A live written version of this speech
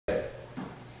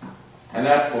And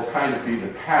that will kind of be the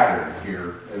pattern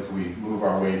here as we move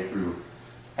our way through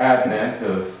Advent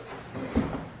of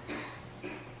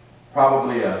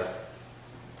probably a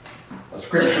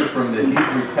scripture from the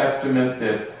Hebrew Testament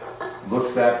that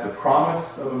looks at the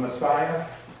promise of a Messiah,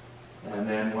 and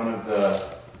then one of the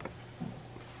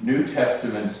New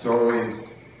Testament stories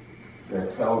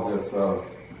that tells us of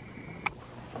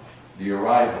the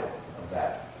arrival of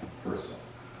that person.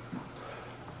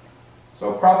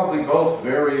 So probably both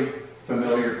very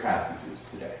familiar passages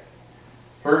today.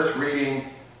 First, reading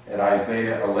at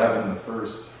Isaiah 11, the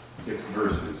first 6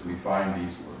 verses, we find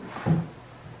these words.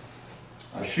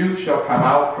 A shoot shall come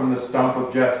out from the stump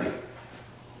of Jesse,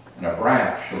 and a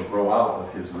branch shall grow out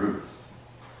of his roots.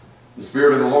 The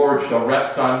Spirit of the Lord shall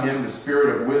rest on him, the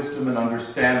Spirit of wisdom and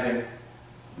understanding,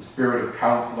 the Spirit of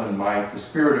counsel and might, the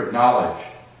Spirit of knowledge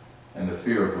and the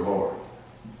fear of the Lord.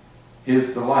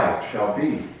 His delight shall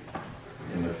be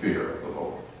in the fear of the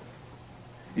Lord.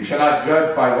 He shall not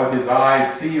judge by what his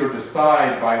eyes see or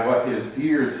decide by what his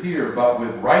ears hear, but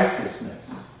with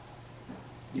righteousness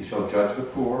he shall judge the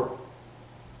poor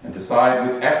and decide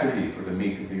with equity for the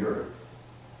meek of the earth.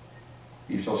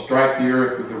 He shall strike the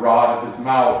earth with the rod of his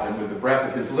mouth, and with the breath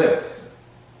of his lips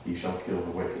he shall kill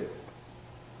the wicked.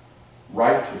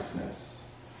 Righteousness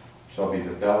shall be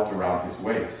the belt around his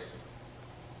waist,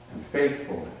 and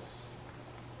faithfulness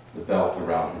the belt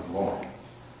around his loins.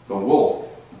 The wolf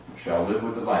shall live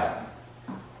with the lamb,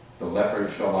 the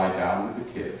leopard shall lie down with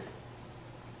the kid,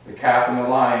 the calf and the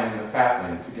lion and the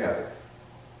fatling together,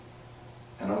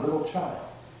 and a little child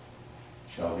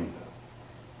shall lead them.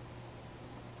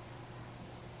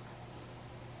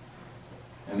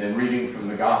 And then reading from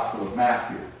the Gospel of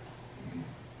Matthew,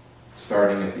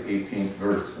 starting at the 18th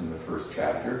verse in the first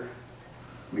chapter,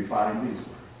 we find these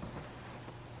words.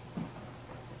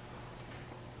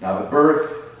 Now the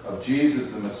birth of Jesus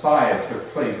the Messiah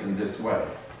took place in this way.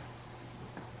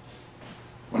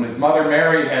 When his mother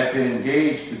Mary had been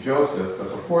engaged to Joseph, but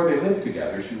before they lived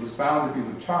together, she was found to be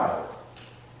with child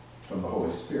from the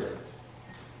Holy Spirit.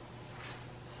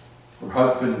 Her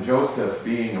husband Joseph,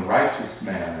 being a righteous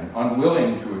man and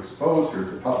unwilling to expose her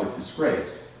to public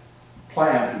disgrace,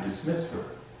 planned to dismiss her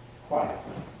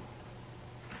quietly.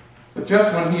 But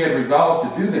just when he had resolved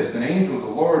to do this, an angel of the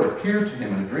Lord appeared to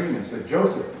him in a dream and said,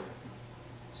 Joseph,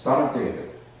 son of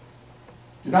David,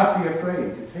 do not be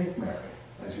afraid to take Mary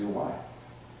as your wife,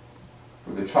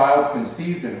 for the child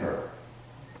conceived in her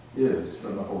is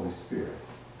from the Holy Spirit.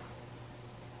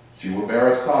 She will bear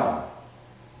a son,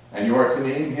 and you are to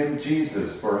name him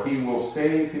Jesus, for he will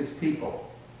save his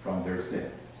people from their sins.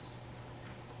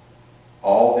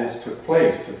 All this took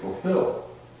place to fulfill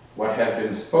what had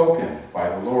been spoken by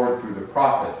the Lord through the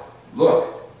prophet.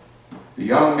 Look, the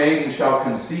young maiden shall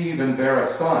conceive and bear a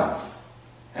son,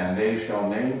 and they shall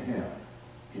name him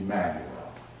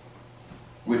Emmanuel,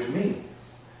 which means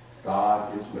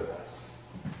God is with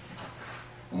us.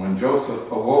 And when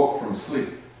Joseph awoke from sleep,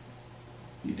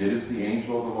 he did as the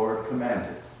angel of the Lord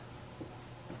commanded,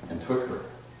 and took her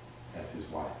as his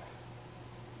wife.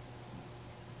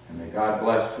 And may God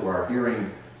bless to our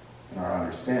hearing and our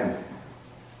understanding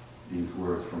these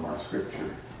words from our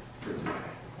scripture for today.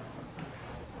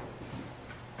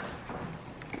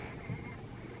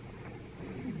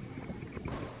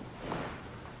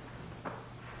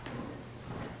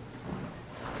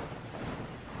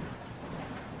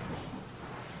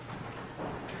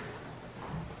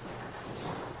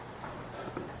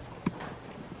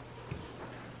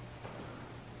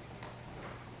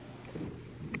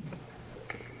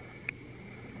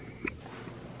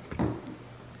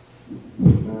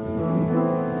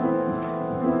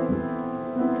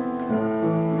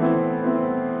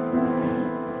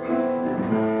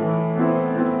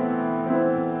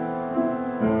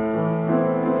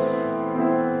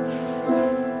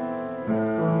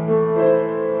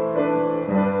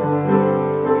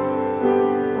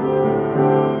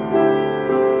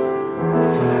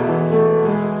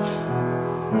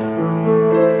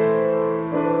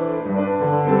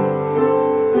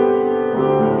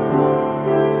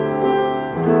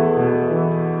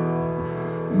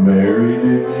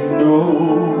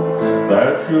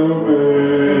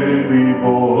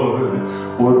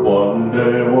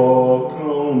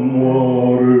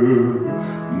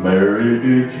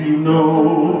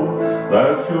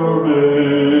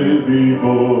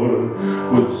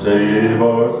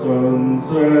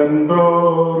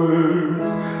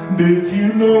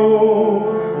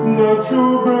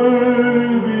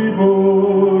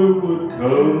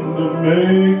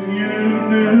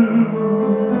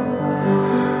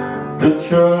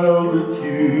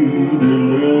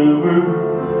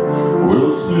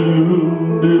 Will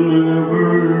soon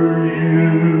deliver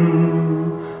you.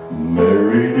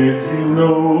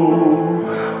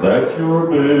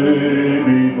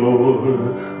 baby boy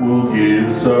will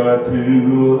give sight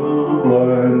to a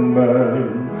blind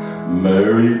man.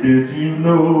 Mary, did you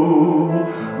know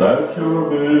that your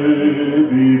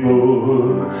baby boy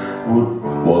would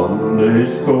one day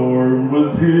scorn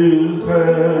with his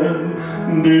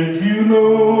hand? Did you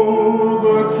know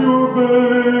that your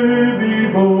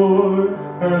baby boy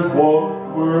has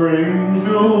walked where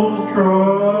angels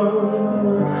trod?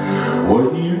 When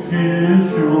you kiss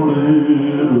your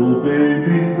little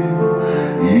baby,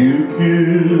 you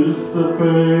kiss the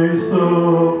face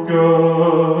of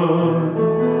God.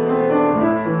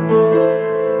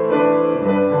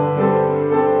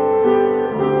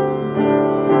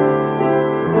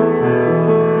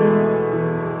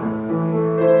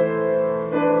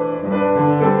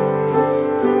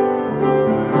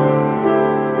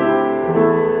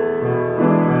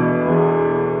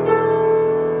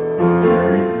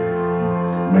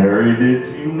 Mary, did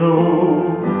you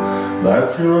know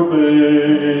that your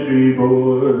baby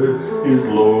boy is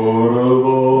Lord of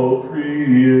all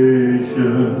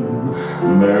creation?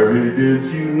 Mary, did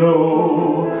you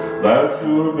know that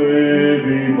your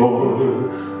baby boy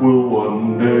will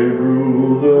one day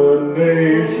rule the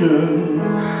nations?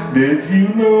 Did you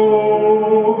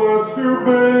know that your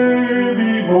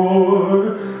baby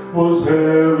boy was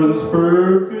heaven's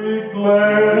perfect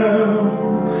lamb?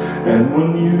 And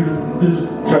when this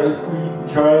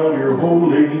sweet child you're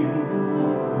holding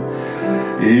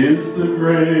is the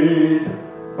great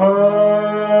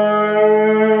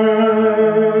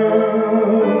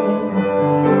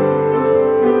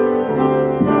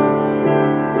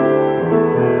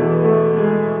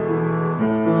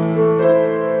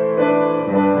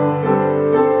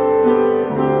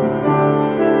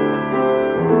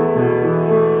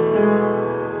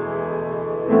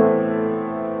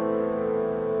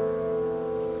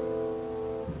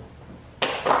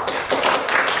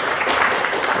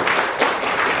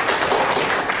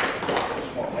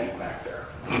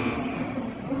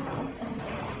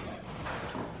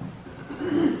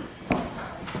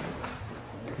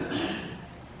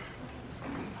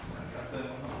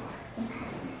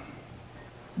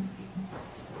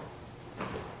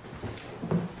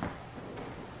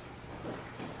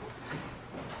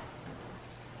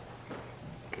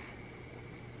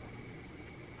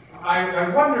I I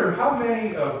wonder how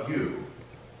many of you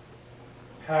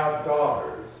have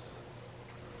daughters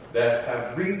that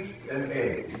have reached an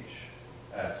age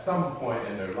at some point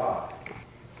in their life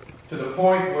to the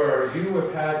point where you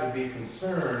have had to be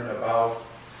concerned about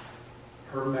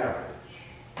her marriage.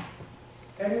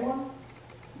 Anyone?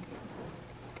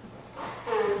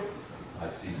 I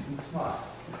see some smiles.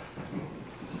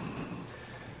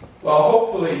 Well,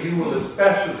 hopefully you will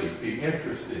especially be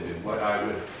interested in what I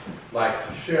would like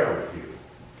to share with you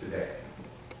today.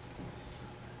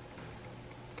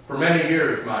 For many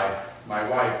years, my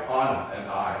wife Anna and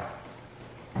I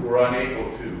were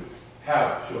unable to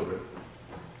have children.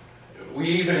 We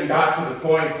even got to the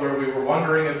point where we were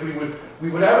wondering if we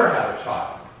would ever have a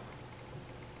child.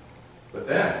 But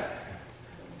then,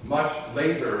 much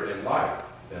later in life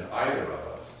than either of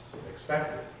us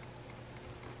expected,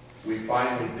 we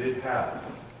finally did have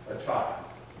a child,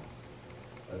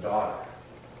 a daughter,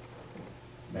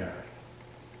 Mary,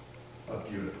 a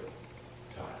beautiful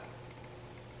child.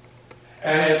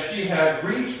 And as she has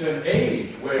reached an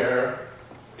age where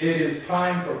it is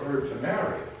time for her to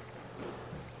marry,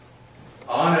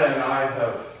 Anna and I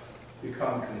have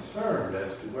become concerned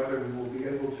as to whether we will be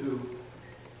able to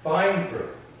find her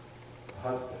a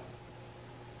husband.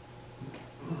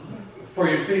 For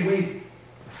you see,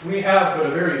 we have but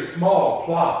a very small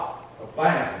plot of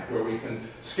land where we can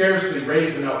scarcely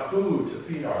raise enough food to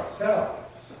feed ourselves.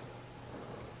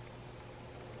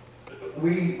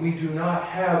 We do not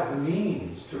have the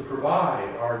means to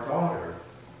provide our daughter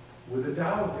with a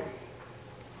dowry.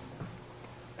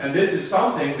 And this is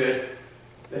something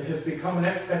that has become an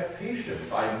expectation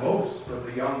by most of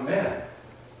the young men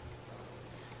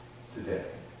today.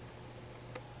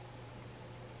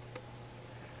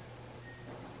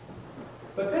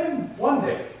 But then one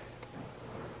day,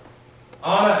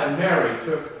 Anna and Mary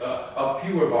took a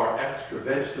few of our extra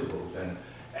vegetables and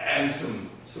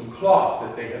some cloth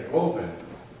that they had woven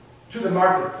to the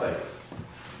marketplace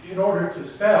in order to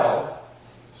sell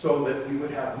so that we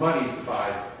would have money to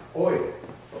buy oil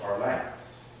for our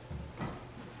lamps.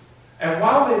 And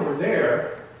while they were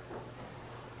there,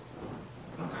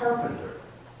 a carpenter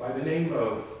by the name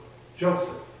of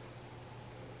Joseph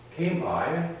came by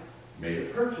and made a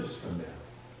purchase from them.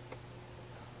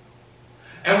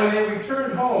 And when they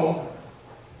returned home,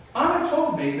 Anna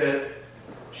told me that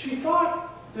she thought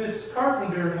this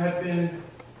carpenter had been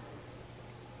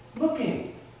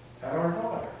looking at our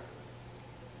daughter.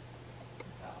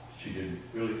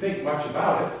 think much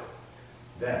about it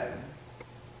then.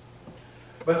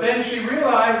 But then she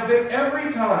realized that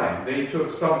every time they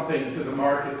took something to the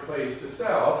marketplace to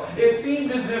sell, it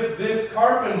seemed as if this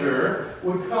carpenter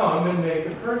would come and make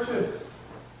a purchase.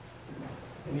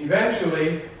 And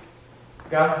eventually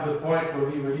got to the point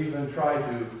where he would even try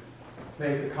to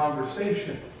make a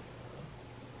conversation,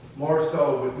 more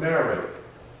so with Mary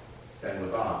than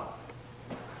with Anna.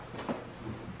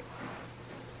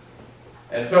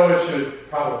 And so it should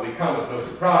probably come as no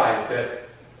surprise that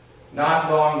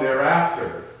not long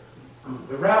thereafter,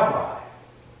 the rabbi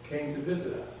came to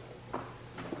visit us,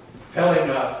 telling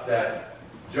us that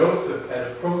Joseph had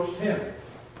approached him,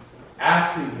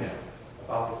 asking him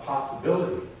about the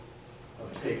possibility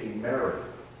of taking Mary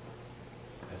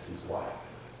as his wife.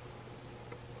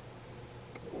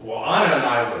 Well, Anna and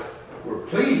I were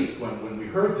pleased when we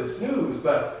heard this news,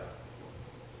 but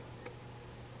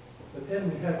then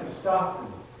we had to stop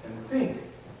and think.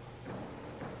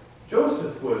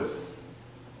 Joseph was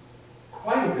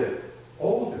quite a bit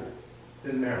older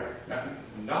than Mary,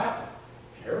 not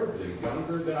terribly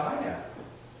younger than I am.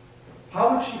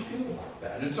 How would she feel about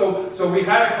that? And so we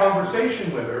had a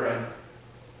conversation with her, and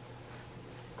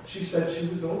she said she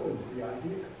was open to the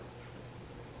idea.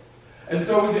 And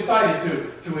so we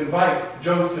decided to invite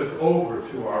Joseph over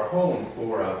to our home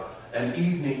for an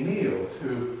evening meal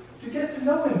to get to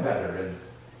know him better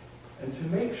and to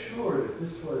make sure that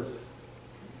this was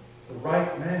the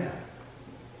right man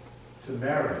to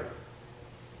marry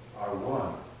our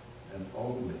one and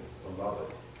only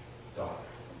beloved daughter.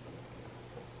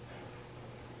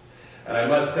 And I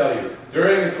must tell you,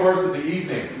 during the course of the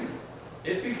evening,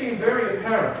 it became very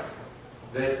apparent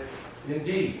that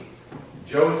indeed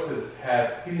Joseph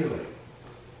had feelings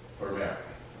for Mary.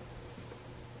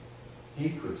 He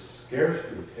could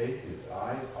scarcely take his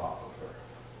eyes off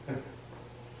of her.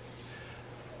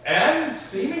 And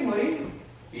seemingly,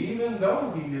 even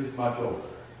though he is much older,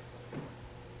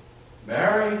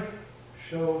 Mary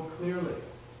showed clearly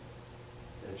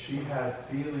that she had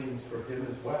feelings for him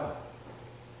as well,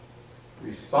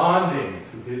 responding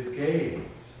to his gaze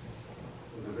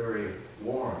with a very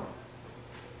warm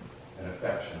and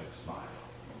affectionate smile.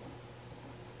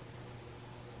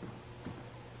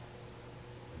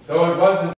 So it wasn't